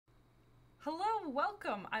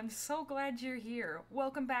welcome. I'm so glad you're here.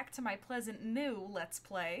 Welcome back to my pleasant new Let's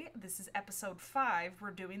Play. This is episode 5.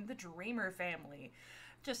 We're doing the Dreamer family.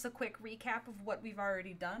 Just a quick recap of what we've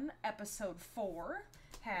already done. Episode 4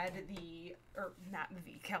 had not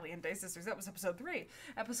the Caliente sisters, that was episode 3.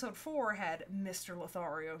 Episode 4 had Mr.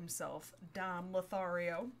 Lothario himself, Dom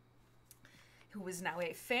Lothario, who is now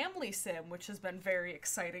a family sim, which has been very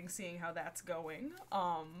exciting seeing how that's going.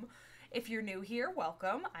 If you're new here,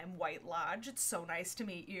 welcome. I'm White Lodge. It's so nice to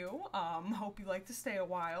meet you. Hope you like to stay a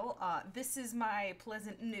while. This is my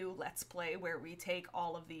pleasant new Let's Play where we take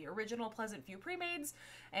all of the original Pleasantview premades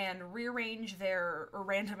and rearrange or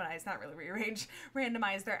randomize, not really rearrange,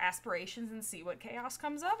 randomize their aspirations and see what chaos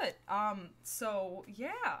comes of it. So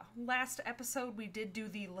yeah, last episode we did do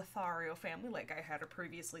the Lothario family like I had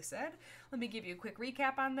previously said. Let me give you a quick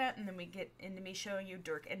recap on that and then we get into me showing you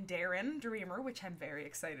Dirk and Darren, Dreamer, which I'm very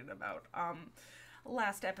excited about.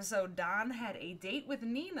 Last episode, Don had a date with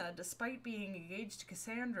Nina despite being engaged to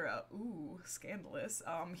Cassandra. Ooh, scandalous.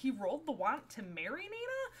 He rolled the want to marry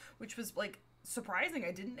Nina, which was, like, surprising.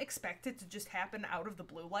 I didn't expect it to just happen out of the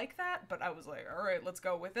blue like that, but I was like, alright, let's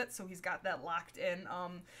go with it. So he's got that locked in.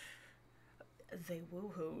 They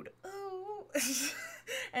woohooed. Oh.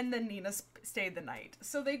 And then Nina stayed the night.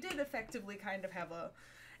 So they did effectively kind of have a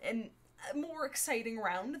more exciting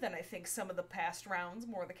round than I think some of the past rounds.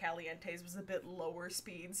 More of the Calientes was a bit lower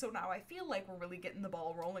speed, so now I feel like we're really getting the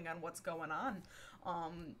ball rolling on what's going on.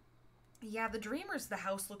 Yeah, the Dreamers, the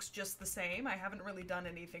house looks just the same. I haven't really done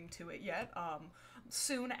anything to it yet.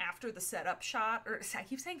 Soon after the setup shot, or I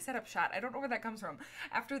keep saying setup shot, I don't know where that comes from.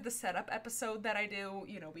 After the setup episode that I do,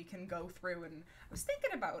 you know, we can go through, and I was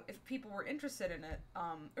thinking about if people were interested in it,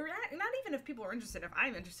 or not even if people are interested, if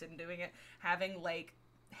I'm interested in doing it, having, like,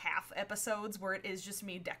 half episodes where it is just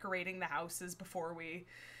me decorating the houses before we,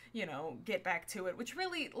 you know, get back to it, which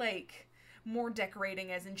really, like, more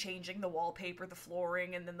decorating as in changing the wallpaper, the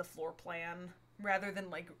flooring, and then the floor plan, rather than,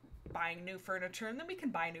 like, buying new furniture, and then we can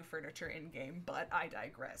buy new furniture in-game, but I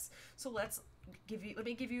digress. So let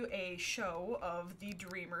me give you a show of the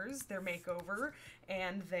Dreamers, their makeover,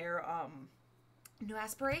 and their, new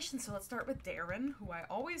aspirations. So let's start with Darren, who I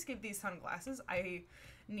always give these sunglasses. I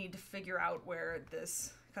need to figure out where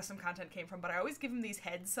this custom content came from, but I always give him these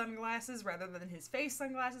head sunglasses rather than his face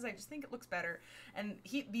sunglasses. I just think it looks better, and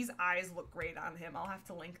these eyes look great on him. I'll have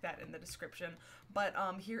to link that in the description. But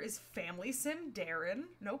here is Family Sim Darren.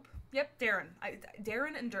 Nope. Yep, Darren.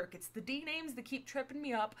 Darren and Dirk. It's the D names that keep tripping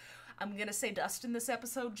me up. I'm gonna say Dustin this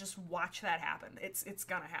episode. Just watch that happen. It's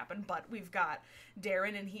gonna happen. But we've got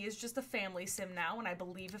Darren, and he is just a family sim now, and I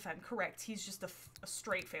believe, if I'm correct, he's just a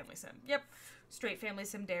straight family sim. Yep. Straight family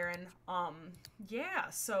sim Darren. Yeah,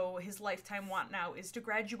 so his lifetime want now is to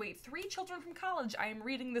graduate 3 children from college. I am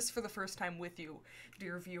reading this for the first time with you,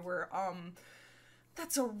 dear viewer.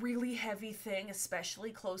 That's a really heavy thing,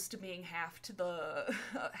 especially close to being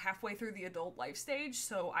halfway through the adult life stage,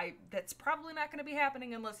 so that's probably not going to be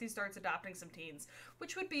happening unless he starts adopting some teens,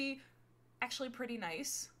 which would be actually pretty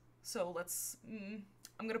nice. So I'm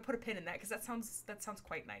going to put a pin in that, because that sounds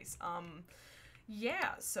quite nice.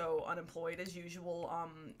 Yeah, so unemployed as usual.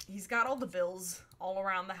 He's got all the bills all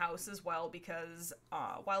around the house as well, because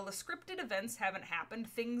while the scripted events haven't happened,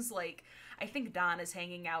 things like, I think Don is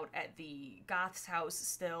hanging out at the Goth's house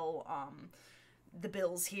still, the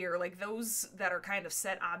bills here, like those that are kind of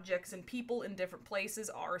set objects and people in different places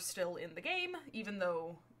are still in the game, even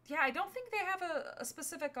though, yeah, I don't think they have a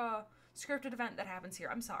specific scripted event that happens here.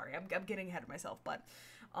 I'm sorry, I'm getting ahead of myself, but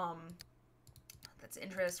that's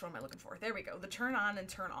interest. What am I looking for? There we go. The turn on and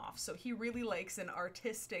turn off. So he really likes an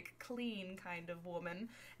artistic, clean kind of woman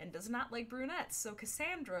and does not like brunettes. So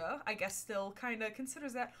Cassandra, I guess, still kind of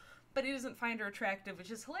considers that, but he doesn't find her attractive,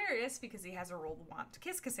 which is hilarious because he has a roll to want to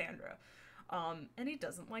kiss Cassandra. And he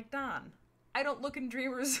doesn't like Don. I don't look in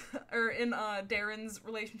Dreamers or in Darren's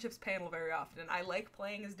relationships panel very often. I like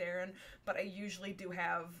playing as Darren, but I usually do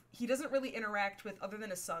have, he doesn't really interact with, other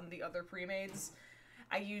than his son, the other premades.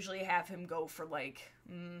 I usually have him go for, like,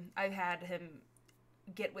 I've had him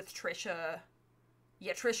get with Trisha.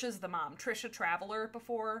 Yeah, Trisha's the mom. Trisha Traveler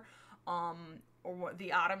before, or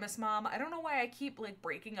the Optimus mom. I don't know why I keep, like,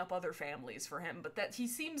 breaking up other families for him, but that he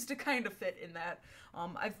seems to kind of fit in that.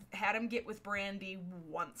 I've had him get with Brandy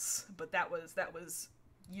once, but that was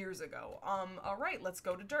years ago. Alright, let's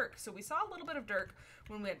go to Dirk. So we saw a little bit of Dirk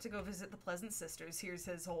when we went to go visit the Pleasant Sisters. Here's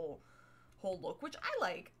his whole look, which I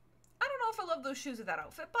like. I don't know if I love those shoes with that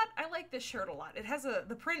outfit, but I like this shirt a lot. It has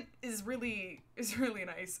the print is really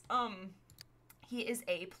nice. He is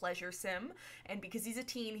a pleasure sim, and because he's a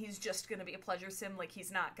teen, he's just going to be a pleasure sim, like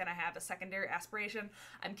he's not going to have a secondary aspiration.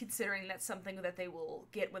 I'm considering that's something that they will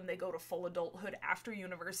get when they go to full adulthood after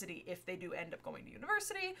university, if they do end up going to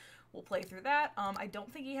university. We'll play through that. I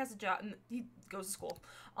don't think he has a job, he goes to school.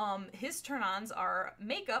 His turn-ons are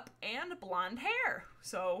makeup and blonde hair,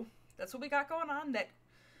 so that's what we got going on. That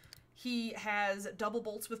he has double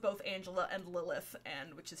bolts with both Angela and Lilith,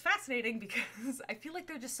 and which is fascinating because I feel like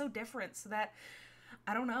they're just so different, so that,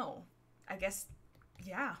 I don't know. I guess,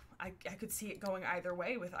 yeah, I could see it going either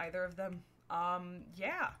way with either of them.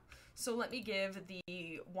 Yeah. So let me give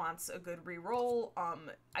the wants a good reroll.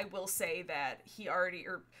 I will say that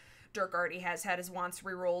Dirk already has had his wants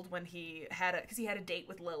rerolled when he had because he had a date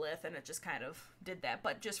with Lilith, and it just kind of did that.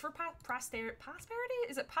 But just for prosperity?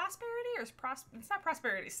 Is it prosperity or is it's not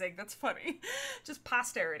prosperity's sake? That's funny. Just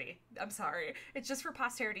posterity. I'm sorry. It's just for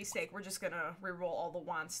posterity's sake. We're just gonna reroll all the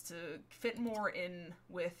wants to fit more in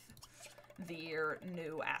with their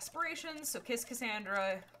new aspirations. So Kiss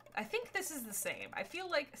Cassandra. I think this is the same. I feel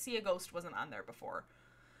like See a Ghost wasn't on there before,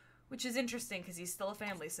 which is interesting because he's still a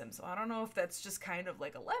family sim, so I don't know if that's just kind of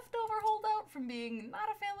like a leftover holdout from being not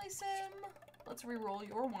a family sim. Let's re-roll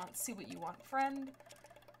your wants, see what you want, friend.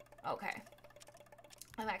 Okay.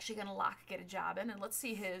 I'm actually gonna get a job in, and let's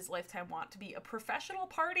see his lifetime want to be a professional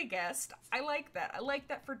party guest. I like that. I like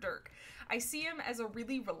that for Dirk. I see him as a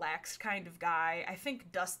really relaxed kind of guy. I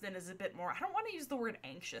think Dustin is a bit more, I don't want to use the word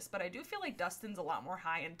anxious, but I do feel like Dustin's a lot more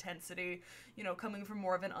high intensity, you know, coming from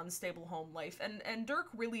more of an unstable home life. And Dirk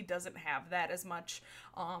really doesn't have that as much,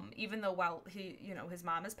 even though while he, you know, his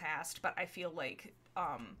mom has passed, but I feel like,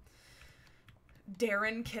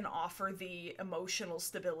 Darren can offer the emotional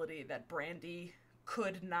stability that Brandy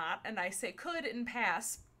could not, and I say could in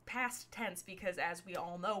past tense because, as we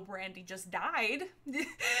all know, Brandy just died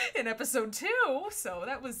in episode 2, so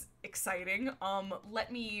that was exciting.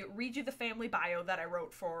 Let me read you the family bio that I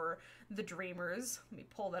wrote for the Dreamers. Let me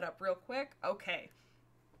pull that up real quick. Okay.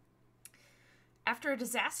 After a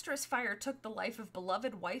disastrous fire took the life of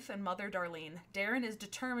beloved wife and mother Darlene, Darren is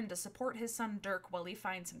determined to support his son Dirk while he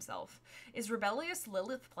finds himself. Is rebellious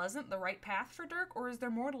Lilith Pleasant the right path for Dirk, or is there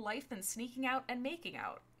more to life than sneaking out and making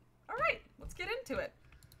out? Alright, let's get into it.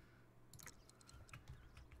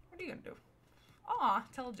 What are you gonna do? Aw,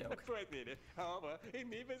 tell a joke. I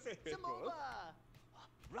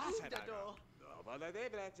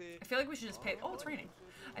feel like we should just pay. Oh, it's raining.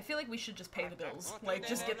 I feel like we should just pay the bills. Like,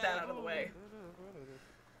 just get that out of the way.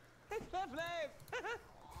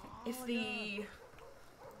 If the...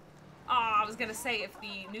 I was gonna say, if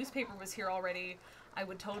the newspaper was here already, I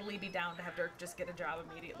would totally be down to have Dirk just get a job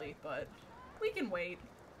immediately, but we can wait.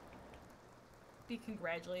 Be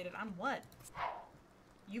congratulated on what?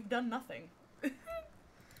 You've done nothing.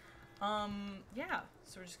 Yeah,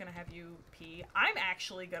 so we're just gonna have you pee. I'm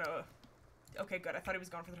actually gonna... Okay, good. I thought he was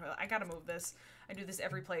going for the toilet. I gotta move this. I do this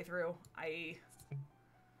every playthrough. I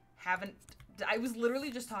was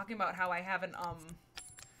literally just talking about how I haven't,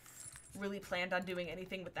 really planned on doing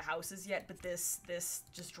anything with the houses yet, but this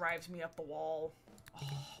just drives me up the wall.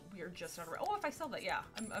 Oh, we are just out of range. Oh, if I sell that, yeah.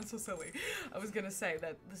 I'm so silly. I was gonna say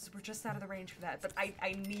that we're just out of the range for that, but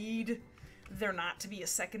I need there not to be a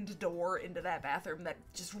second door into that bathroom. That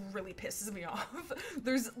just really pisses me off.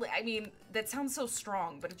 I mean, that sounds so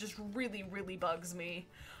strong, but it just really, really bugs me.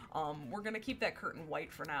 We're gonna keep that curtain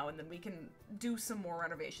white for now, and then we can do some more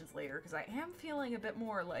renovations later, because I am feeling a bit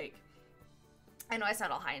more like, I know I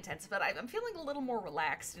sound all high intense, but I'm feeling a little more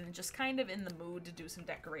relaxed and just kind of in the mood to do some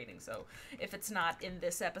decorating. So if it's not in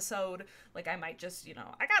this episode, like, I might just, you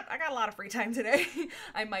know, I got a lot of free time today.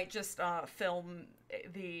 I might just film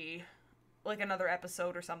like another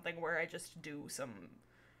episode or something where I just do some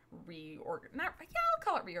I'll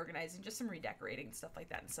call it reorganizing, just some redecorating and stuff like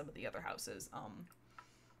that in some of the other houses.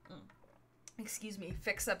 Excuse me,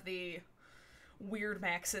 fix up the weird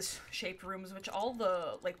Maxis shaped rooms, which all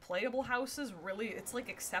the, like, playable houses really, it's like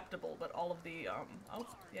acceptable, but all of the, oh,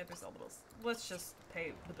 yeah, there's all the bills. Let's just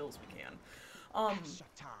pay the bills we can.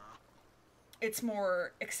 It's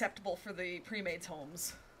more acceptable for the premades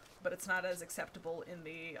homes, but it's not as acceptable in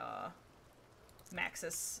the,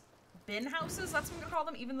 Maxis bin houses, that's what I'm gonna call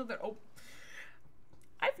them, even though they're, oh,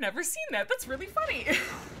 I've never seen that, that's really funny.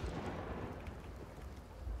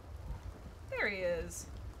 There he is.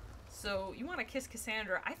 So, you want to kiss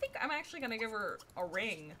Cassandra. I think I'm actually gonna give her a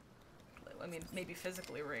ring. I mean, maybe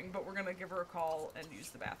physically a ring, but we're gonna give her a call and use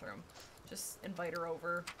the bathroom. Just invite her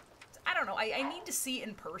over. I don't know, I need to see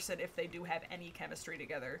in person if they do have any chemistry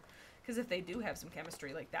together. Because if they do have some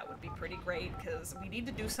chemistry, like, that would be pretty great, because we need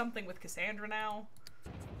to do something with Cassandra now.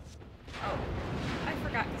 Oh, I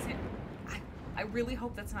forgot Cassandra. I really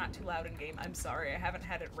hope that's not too loud in game. I'm sorry, I haven't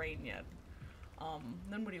had it rain yet.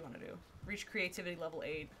 Then what do you want to do? Reach creativity level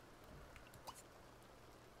 8.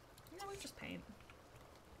 No, we just paint.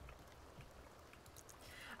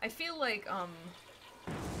 I feel like,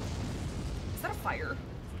 is that a fire?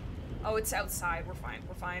 Oh, it's outside. We're fine.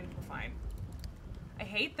 We're fine. We're fine. I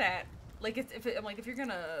hate that. Like, if you're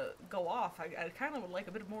gonna go off, I kind of would like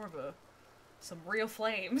a bit more of some real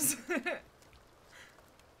flames.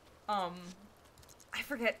 I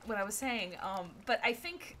forget what I was saying, but I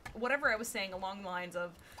think whatever I was saying along the lines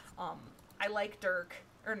of, I like Dirk,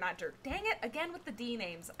 or not Dirk, dang it, again with the D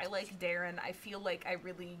names, I like Darren. I feel like I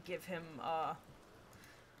really give him,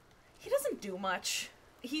 he doesn't do much.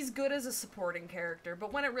 He's good as a supporting character,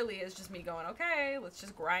 but when it really is just me going, okay, let's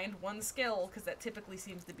just grind one skill, because that typically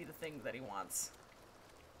seems to be the thing that he wants.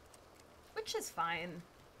 Which is fine.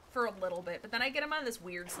 For a little bit, but then I get him on this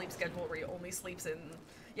weird sleep schedule where he only sleeps in,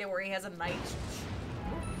 yeah, where he has a night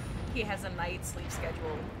sleep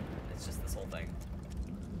schedule. It's just this whole thing.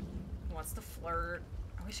 He wants to flirt.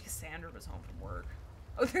 I wish Cassandra was home from work.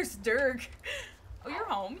 Oh, there's Dirk. Oh, you're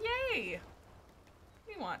home. Yay. What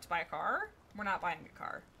do you want? To buy a car? We're not buying a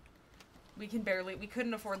car. We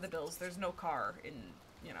couldn't afford the bills. There's no car in,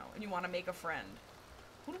 you know, and you want to make a friend.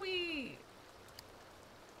 Who do we...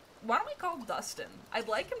 Why don't we call Dustin? I'd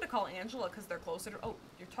like him to call Angela because they're closer to... Oh,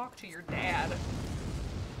 you talk to your dad.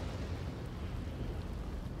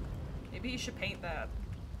 Maybe you should paint that.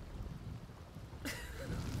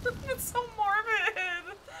 It's so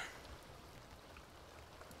morbid!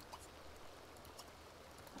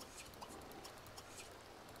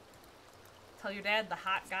 Tell your dad the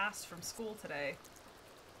hot goss from school today.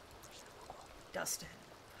 Dustin.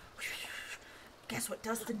 Guess what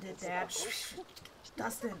Dustin did, Dad?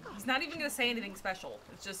 Dustin. He's not even gonna say anything special.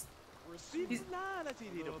 It's just... He's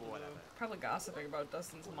probably gossiping about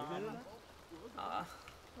Dustin's mom.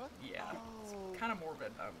 Yeah. It's kind of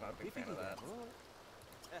morbid. I'm not a big fan of that.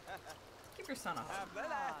 Give your son a hug.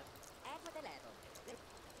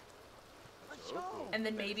 And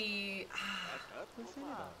then maybe...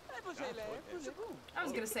 I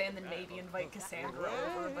was gonna say, and then maybe invite Cassandra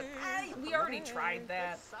over, but we already tried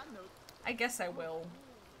that. I guess I will.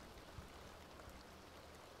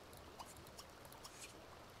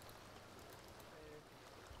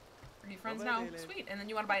 Are you friends now? Sweet. And then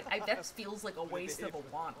you want to buy it. That feels like a waste of a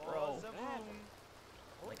want, bro.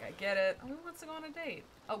 Like, I get it. Oh, who wants to go on a date?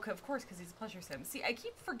 Oh, of course, because he's a pleasure sim. See, I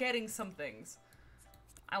keep forgetting some things.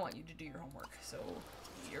 I want you to do your homework, so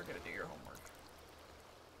you're gonna do your homework.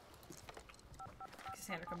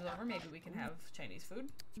 Cassandra comes over, maybe we can have Chinese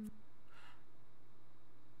food.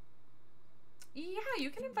 Yeah, you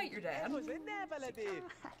can invite your dad.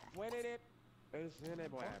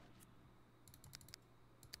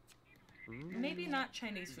 Maybe not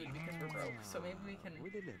Chinese food because we're broke, so maybe we can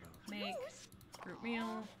make fruit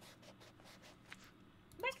meal.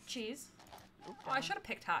 Mac and cheese. Oh, I should have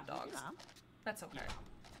picked hot dogs. That's okay.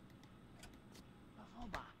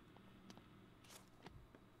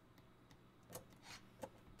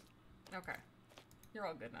 Okay. You're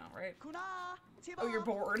all good now, right? Oh, you're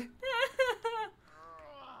bored.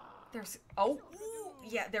 There's... Oh!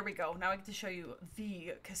 Yeah, there we go. Now I get to show you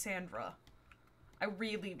the Cassandra. I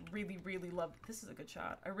really, really, really love... This is a good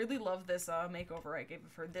shot. I really love this makeover I gave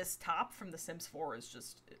her. This top from The Sims 4 is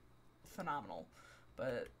just phenomenal.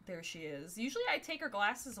 But there she is. Usually I take her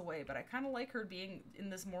glasses away, but I kind of like her being in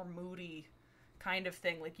this more moody kind of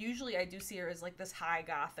thing. Like, usually I do see her as, like, this high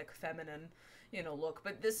gothic, feminine, you know, look.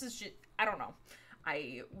 But this is just... I don't know.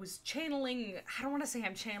 I was channeling... I don't want to say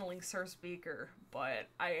I'm channeling Sir Speaker, but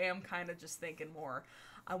I am kind of just thinking more...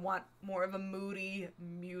 I want more of a moody,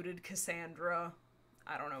 muted Cassandra.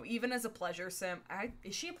 I don't know. Even as a pleasure sim...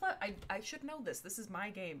 Is she a I should know this. This is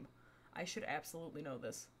my game. I should absolutely know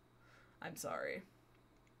this. I'm sorry.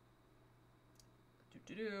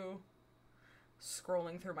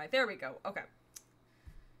 Scrolling through my... There we go. Okay.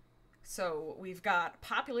 So, we've got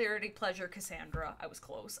popularity, pleasure, Cassandra. I was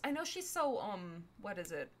close. I know she's so, what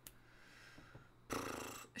is it?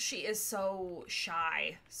 She is so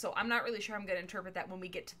shy. So, I'm not really sure I'm going to interpret that when we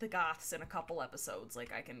get to the goths in a couple episodes.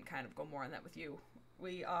 Like, I can kind of go more on that with you.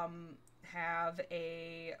 We, have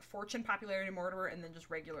a fortune, popularity, mortimer, and then just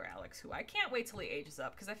regular Alex, who I can't wait till he ages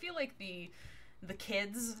up. Because I feel like the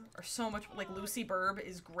kids are so much... Like, Lucy Burb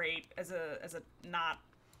is great as a not...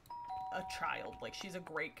 a child. Like, she's a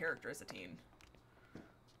great character as a teen.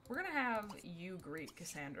 We're gonna have you greet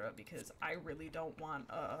Cassandra because I really don't want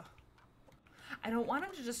I don't want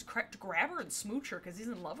him to just grab her and smooch her because he's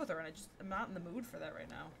in love with her, and I'm not in the mood for that right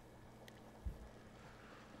now.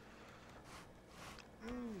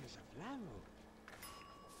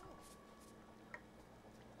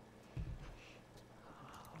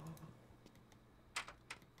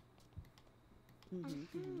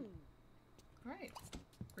 Alright.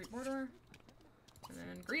 Greet Mordor. And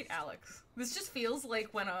then greet Alex. This just feels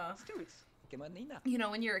like when you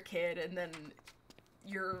know, when you're a kid and then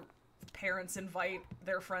your parents invite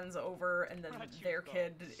their friends over and then their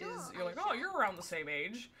kid is, you're like, oh, you're around the same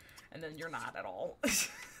age. And then you're not at all.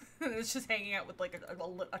 It's just hanging out with like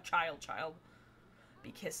a child.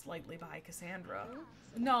 Be kissed lightly by Cassandra.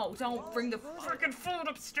 No, don't bring the freaking food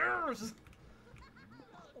upstairs!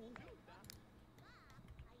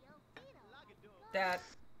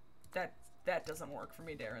 That doesn't work for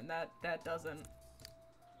me, Darren. That doesn't.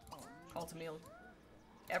 Call to meal.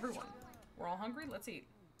 Everyone. We're all hungry? Let's eat.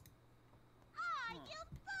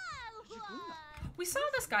 We saw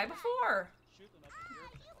this guy before!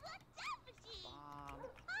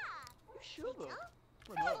 I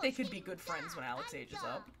feel like they could be good friends when Alex ages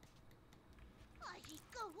up.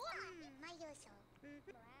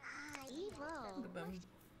 Look at them.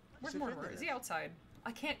 Where's Mortimer? Is he outside?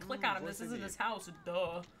 I can't click on him. This isn't his house.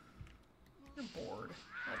 Duh. You're bored.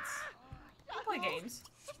 Let's play games.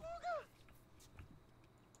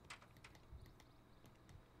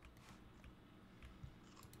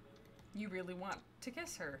 You really want to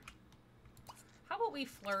kiss her? How about we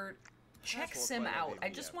flirt? Check Sim out. I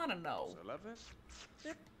just want to know.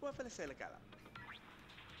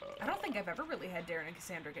 I don't think I've ever really had Darren and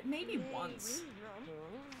Cassandra get. Maybe once.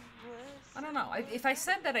 I don't know. If I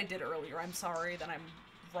said that I did earlier, I'm sorry that I'm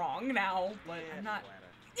wrong now, but I'm not.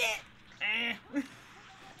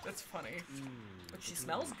 That's funny. But she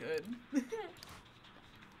smells good.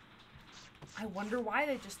 I wonder why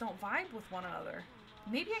they just don't vibe with one another.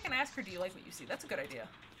 Maybe I can ask her, do you like what you see? That's a good idea.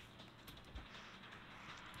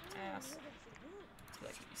 Ask. Do you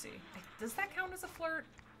like what you see? Does that count as a flirt?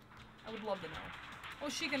 I would love to know. Oh,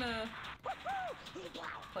 is she gonna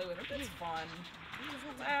play with her? That's fun.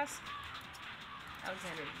 Let's ask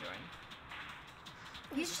Alexander to join.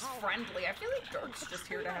 He's just friendly. I feel like Dirk's just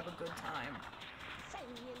here to have a good time.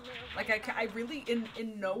 Like, I really, in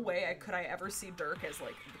no way could I ever see Dirk as,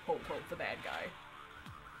 like, quote-unquote, the bad guy.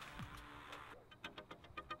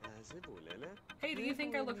 Hey, do you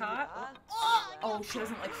think I look hot? Oh, she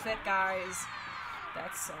doesn't like fit guys.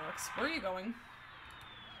 That sucks. Where are you going?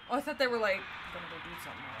 Oh, I thought they were, like, gonna go do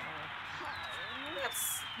something. I don't know.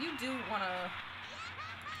 That's, you do wanna...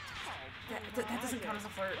 That doesn't count as a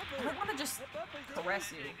flirt. I don't want to just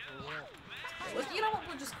caress you. You know what?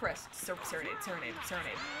 We'll just caress. Serenade.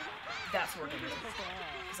 That's what we're gonna do.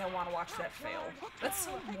 Because I want to watch that fail. That's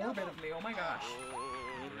so morbid of me. Oh my gosh.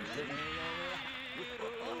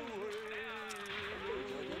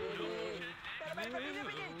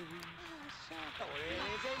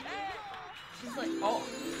 She's like, oh,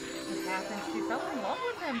 what happened? She fell in love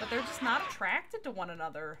with him, but they're just not attracted to one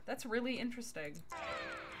another. That's really interesting.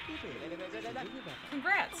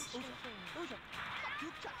 Congrats!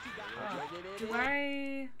 Do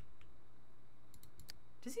I...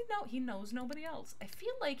 Does he know? He knows nobody else. I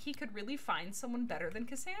feel like he could really find someone better than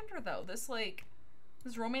Cassandra, though. This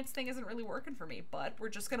romance thing isn't really working for me, but we're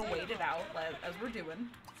just gonna wait it out as we're doing.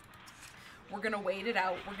 We're gonna wait it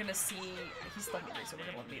out. We're gonna see. He's still hungry, so we're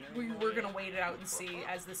gonna let him eat. We're gonna wait it out and see,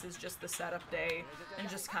 as this is just the setup day, and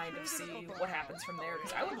just kind of see what happens from there.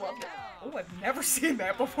 Because I would love to. Oh, I've never seen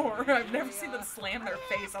that before. I've never seen them slam their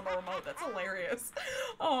face on the remote. That's hilarious.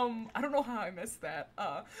 I don't know how I missed that.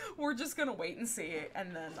 We're just gonna wait and see,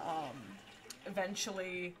 and then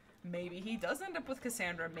eventually, maybe he does end up with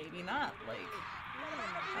Cassandra. Maybe not. Like,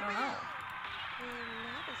 I don't know.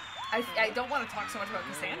 I don't want to talk so much about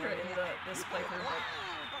Cassandra in this playthrough, but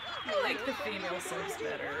I like the female Sims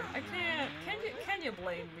better. I can't. Can you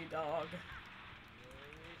blame me, dog?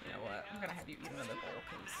 You know what? I'm gonna have you eat another bowl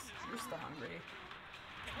because you're still hungry.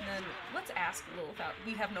 And then let's ask Lilith out.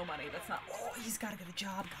 We have no money. That's not. Oh, he's gotta get a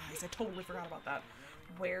job, guys. I totally forgot about that.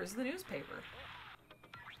 Where's the newspaper?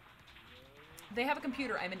 They have a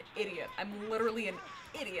computer. I'm an idiot. I'm literally an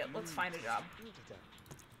idiot. Let's find a job.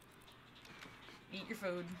 Eat your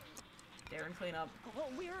food. Darren, clean up.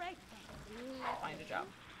 Find a job.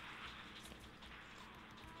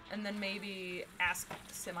 And then maybe ask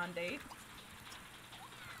Sim on date.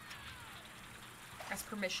 Ask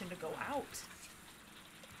permission to go out.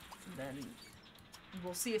 And then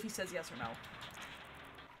we'll see if he says yes or no.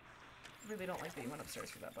 Really don't like that you went upstairs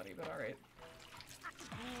for that, buddy, but alright.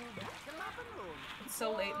 It's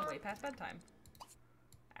so late and way past bedtime.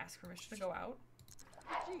 Ask permission to go out.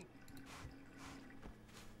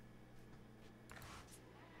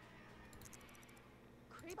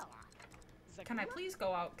 Can I please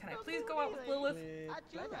go out? Can I please go out with Lilith?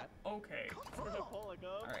 Okay.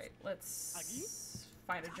 Alright, let's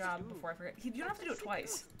find a job before I forget. You don't have to do it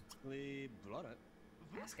twice.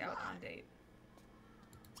 Ask out on date.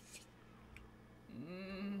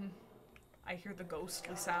 I hear the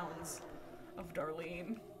ghostly sounds of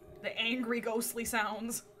Darlene. The angry ghostly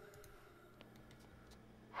sounds.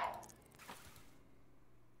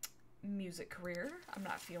 Music career. I'm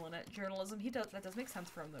not feeling it. Journalism. That does make sense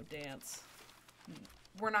for him though. Dance.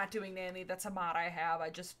 We're not doing nanny. That's a mod I have.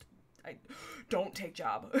 I don't take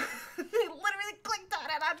job. I literally clicked on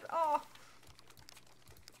it. Oh.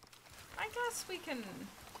 I guess we can.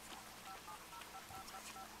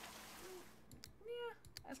 Yeah.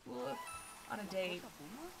 Ask Lilith on a date.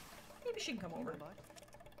 Maybe she can come over.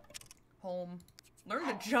 Home. Learn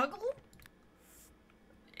to juggle?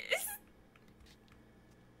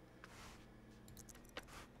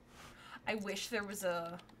 I wish there was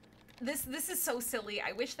a... This is so silly.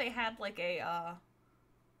 I wish they had like a,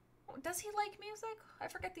 Does he like music? I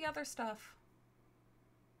forget the other stuff.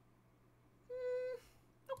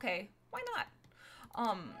 Okay, why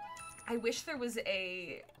not? I wish there was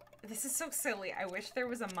a... This is so silly. I wish there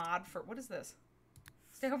was a mod for... What is this?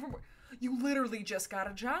 Stay home from work. You literally just got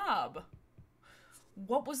a job.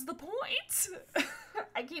 What was the point?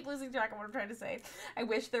 I keep losing track of what I'm trying to say. I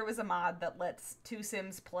wish there was a mod that lets two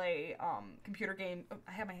Sims play computer game. Oh,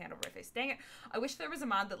 I have my hand over my face. Dang it. I wish there was a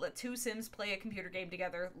mod that let two Sims play a computer game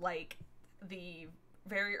together like the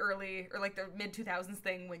very early or like the mid-2000s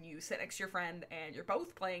thing when you sit next to your friend and you're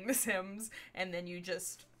both playing The Sims and then you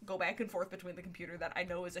just go back and forth between the computer. That I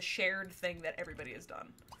know is a shared thing that everybody has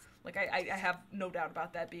done. Like, I have no doubt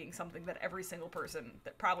about that being something that every single person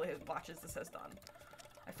that probably watches this has done.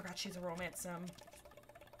 I forgot she's a romance sim.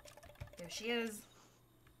 There she is.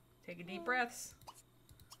 Taking deep breaths.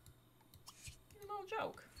 A little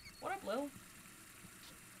joke. What up, Lil?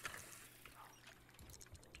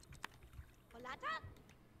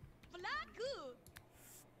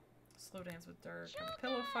 Slow dance with Dirk. Have a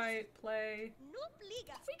pillow fight. Play. We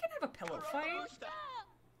can have a pillow fight.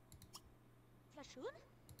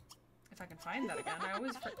 If I can find that again. I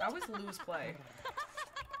always lose play.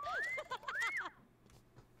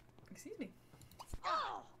 Excuse me.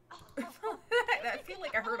 I feel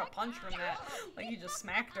like I heard a punch from that. Like you just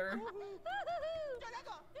smacked her.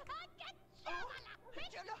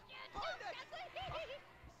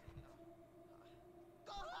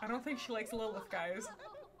 I don't think she likes Lilith, guys.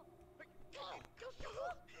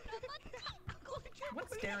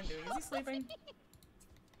 What's Darren doing? Is he sleeping?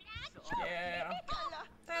 Yeah.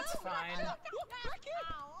 That's fine.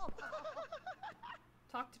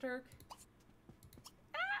 Talk to Dirk.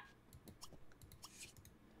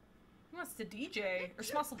 He wants to DJ or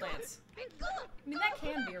muscle dance. I mean, that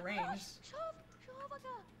can be arranged.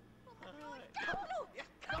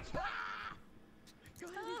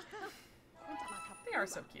 They are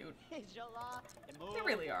so cute. They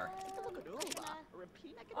really are.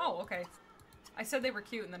 Oh, okay. I said they were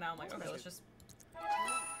cute, and then now I'm like, okay, let's just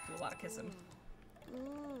do a lot of kissing.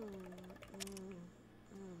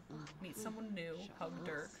 Meet someone new. Hug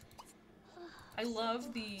Dirk. I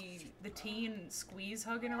love the teen squeeze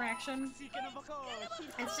hug interaction.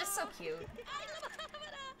 It's just so cute.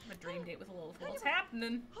 A dream date with a Lilith. What's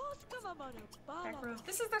happening?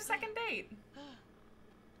 This is their second date.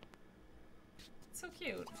 It's so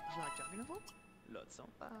cute.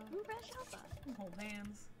 Hold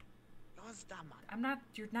hands.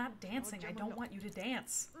 You're not dancing. I don't want you to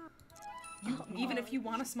dance. Even if you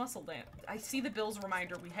want to muscle dance. I see the bills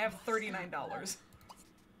reminder. We have $39.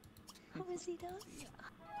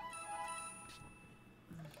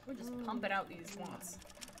 We'll just pump it out these wants.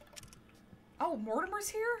 Oh, Mortimer's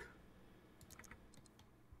here?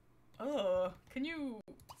 Can you...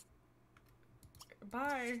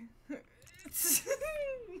 Bye.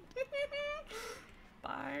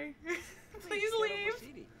 Bye. Please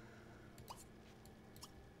leave.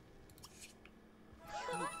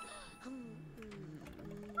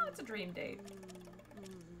 Oh, it's a dream date.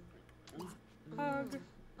 Hug.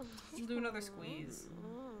 We'll do another squeeze.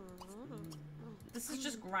 This is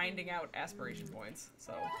just grinding out aspiration points,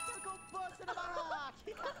 so.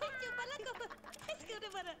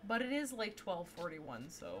 But it is like 12:41,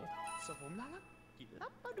 so.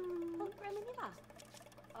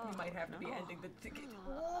 We might have to be ending the.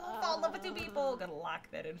 Fall in love with two people. Gotta lock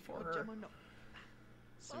that in for her.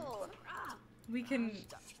 We can.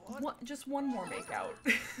 Just one more makeout.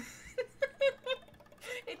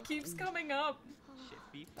 It keeps coming up.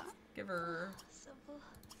 Give her.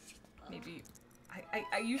 Maybe.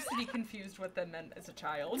 I used to be confused what that meant as a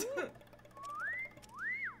child.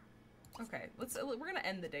 Okay, we're gonna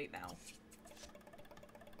end the date now.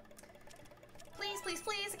 Please, please,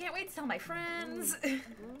 please, I can't wait to tell my friends.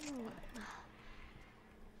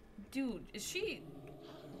 Dude, is she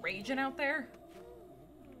raging out there?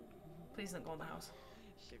 Please don't go in the house.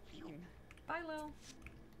 Bye, Lil.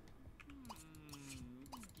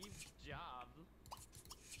 Give job.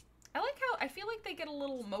 I like how I feel like they get a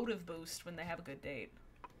little motive boost when they have a good date.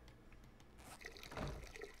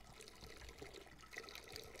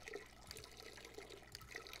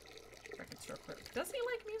 Record store clerk. Does he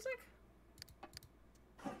like music?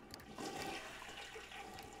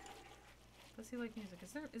 Does he like music?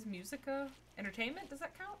 Is music entertainment? Does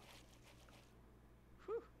that count?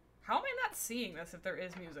 Whew. How am I not seeing this if there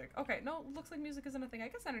is music? Okay, no, looks like music isn't a thing. I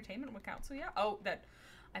guess entertainment would count, so yeah. Oh,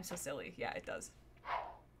 I'm so silly. Yeah, it does.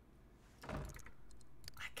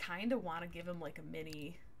 I kind of want to give him like a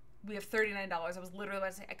mini. We have $39. I was literally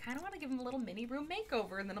about to say, I kind of want to give him a little mini room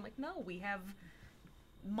makeover, and then I'm like, no, we have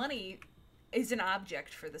money is an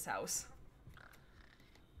object for this house.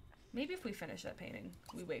 Maybe if we finish that painting,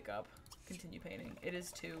 we wake up, continue painting. It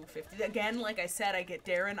is 2:50. Again, like I said, I get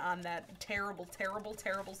Darren on that terrible, terrible,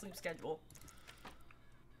 terrible sleep schedule.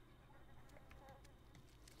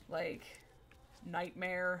 Like,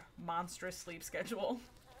 nightmare, monstrous sleep schedule.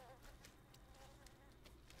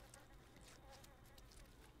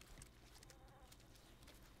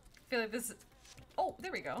 I feel like this is... Oh,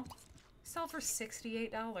 there we go. Sell for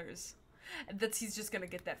 $68. He's just gonna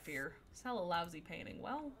get that fear. Sell a lousy painting.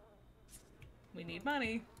 Well, we need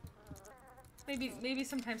money. Maybe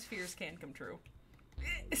sometimes fears can come true.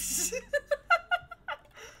 That's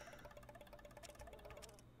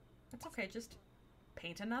okay, just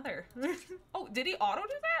paint another. Oh, did he auto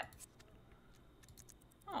do that?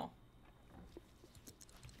 Oh.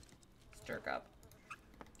 Let's jerk up.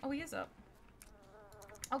 Oh, he is up.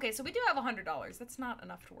 Okay, so we do have $100. That's not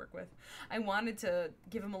enough to work with. I wanted to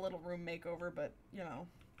give him a little room makeover, but, you know.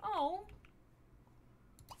 Oh.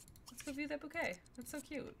 Let's go view that bouquet. That's so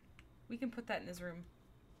cute. We can put that in his room.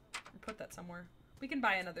 Or put that somewhere. We can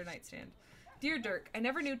buy another nightstand. Dear Dirk, I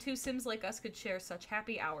never knew two Sims like us could share such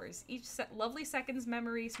happy hours. Each lovely second's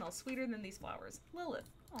memory smells sweeter than these flowers. Lilith.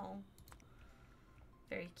 Oh.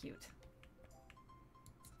 Very cute.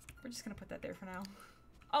 We're just gonna put that there for now.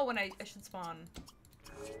 Oh, and I should spawn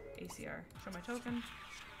ACR. Show my token.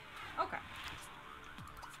 Okay.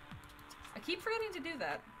 I keep forgetting to do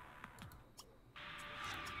that.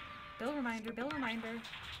 Bill reminder, bill reminder.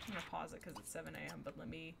 I'm gonna pause it because it's 7 a.m., but let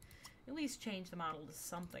me at least change the model to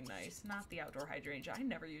something nice. Not the outdoor hydrangea. I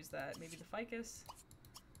never use that. Maybe the ficus?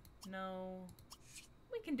 No.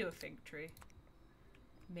 We can do a fig tree.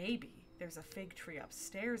 Maybe. There's a fig tree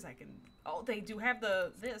upstairs I can... Oh, they do have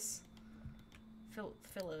this.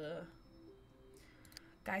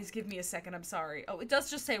 Guys, give me a second. I'm sorry. Oh, it does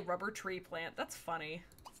just say rubber tree plant. That's funny.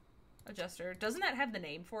 Adjuster. Doesn't that have the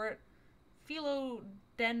name for it?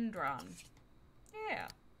 Philodendron. Yeah.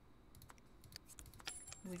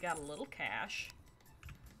 We got a little cash.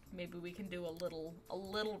 Maybe we can do a little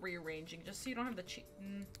rearranging just so you don't have the cheap...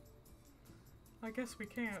 I guess we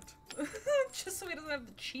can't. Just so he doesn't have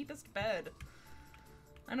the cheapest bed.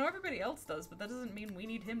 I know everybody else does, but that doesn't mean we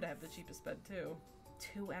need him to have the cheapest bed too.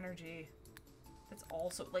 2 energy. That's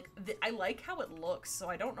also, like, I like how it looks, so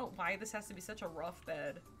I don't know why this has to be such a rough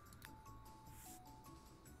bed.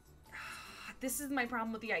 This is my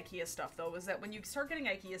problem with the IKEA stuff, though, is that when you start getting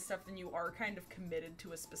IKEA stuff, then you are kind of committed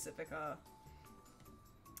to a specific,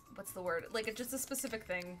 what's the word? Like, just a specific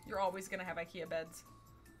thing. You're always gonna have IKEA beds.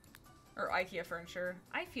 Or IKEA furniture.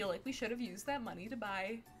 I feel like we should have used that money to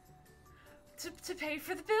buy... to pay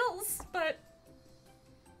for the bills, but...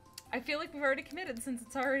 I feel like we've already committed since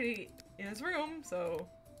it's already in his room, so...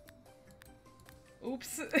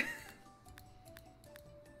 Oops.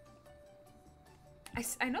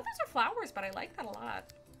 I know those are flowers, but I like that a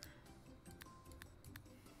lot.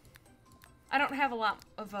 I don't have a lot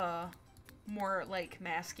of, more, like,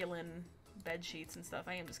 masculine bed sheets and stuff.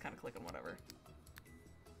 I am just kind of clicking whatever.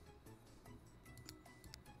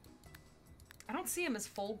 I don't see him as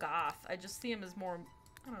full goth. I just see him as more,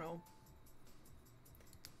 I don't know.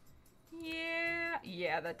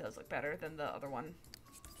 Yeah, that does look better than the other one.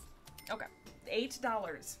 Okay,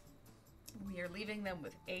 $8. We are leaving them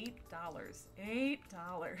with $8. $8.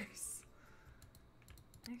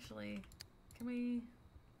 Actually, can we...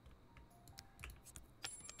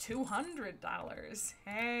 $200.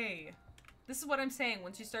 Hey. This is what I'm saying.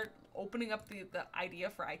 Once you start opening up the idea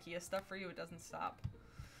for IKEA stuff for you, it doesn't stop.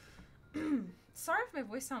 Sorry if my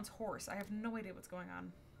voice sounds hoarse. I have no idea what's going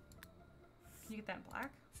on. Can you get that in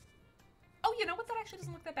black? Oh, you know what? That actually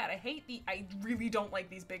doesn't look that bad. I really don't like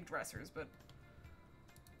these big dressers, but...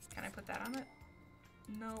 Can I put that on it?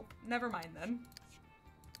 Nope. Never mind then.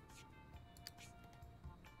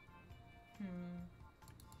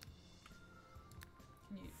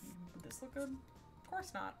 Would this look good? Of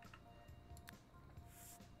course not.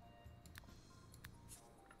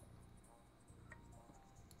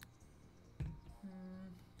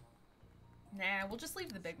 Nah, we'll just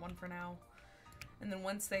leave the big one for now. And then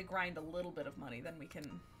once they grind a little bit of money, then we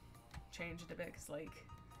can change it a bit, because, like,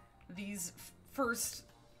 these first,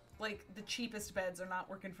 like, the cheapest beds are not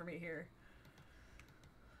working for me here.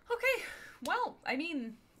 Okay, well, I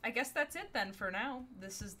mean, I guess that's it then for now.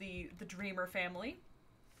 This is the Dreamer family.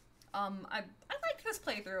 I liked this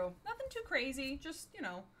playthrough. Nothing too crazy, just, you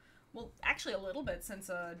know, well, actually a little bit, since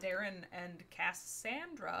Darren and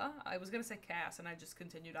Cassandra, I was gonna say Cass, and I just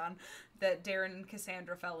continued on, that Darren and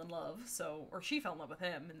Cassandra fell in love, so, or she fell in love with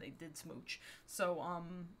him, and they did smooch. So,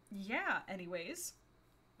 yeah, anyways,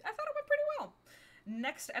 I thought it went pretty well.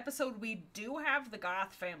 Next episode, we do have the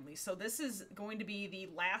Goth family, so this is going to be the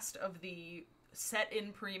last of the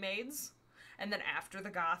set-in premades. And then after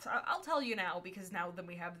the Goths, I'll tell you now, because now then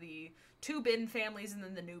we have the 2 bin families and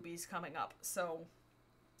then the newbies coming up. So,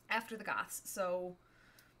 after the Goths. So,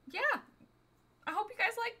 yeah. I hope you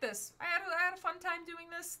guys like this. I had a fun time doing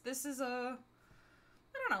this. This is I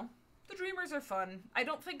don't know. The Dreamers are fun. I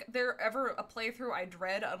don't think they're ever a playthrough I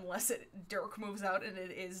dread unless Dirk moves out and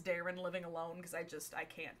it is Darren living alone, because I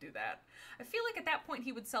can't do that. I feel like at that point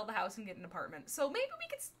he would sell the house and get an apartment. So maybe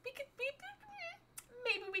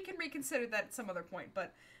maybe we can reconsider that at some other point.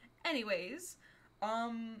 But anyways,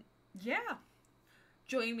 yeah.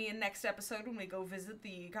 Join me in next episode when we go visit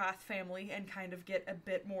the Goth family and kind of get a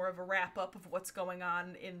bit more of a wrap-up of what's going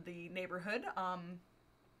on in the neighborhood.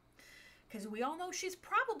 Because we all know she's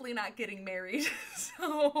probably not getting married,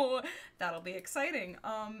 so that'll be exciting.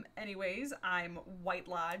 Anyways, I'm White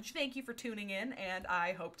Lodge. Thank you for tuning in, and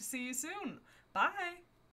I hope to see you soon. Bye!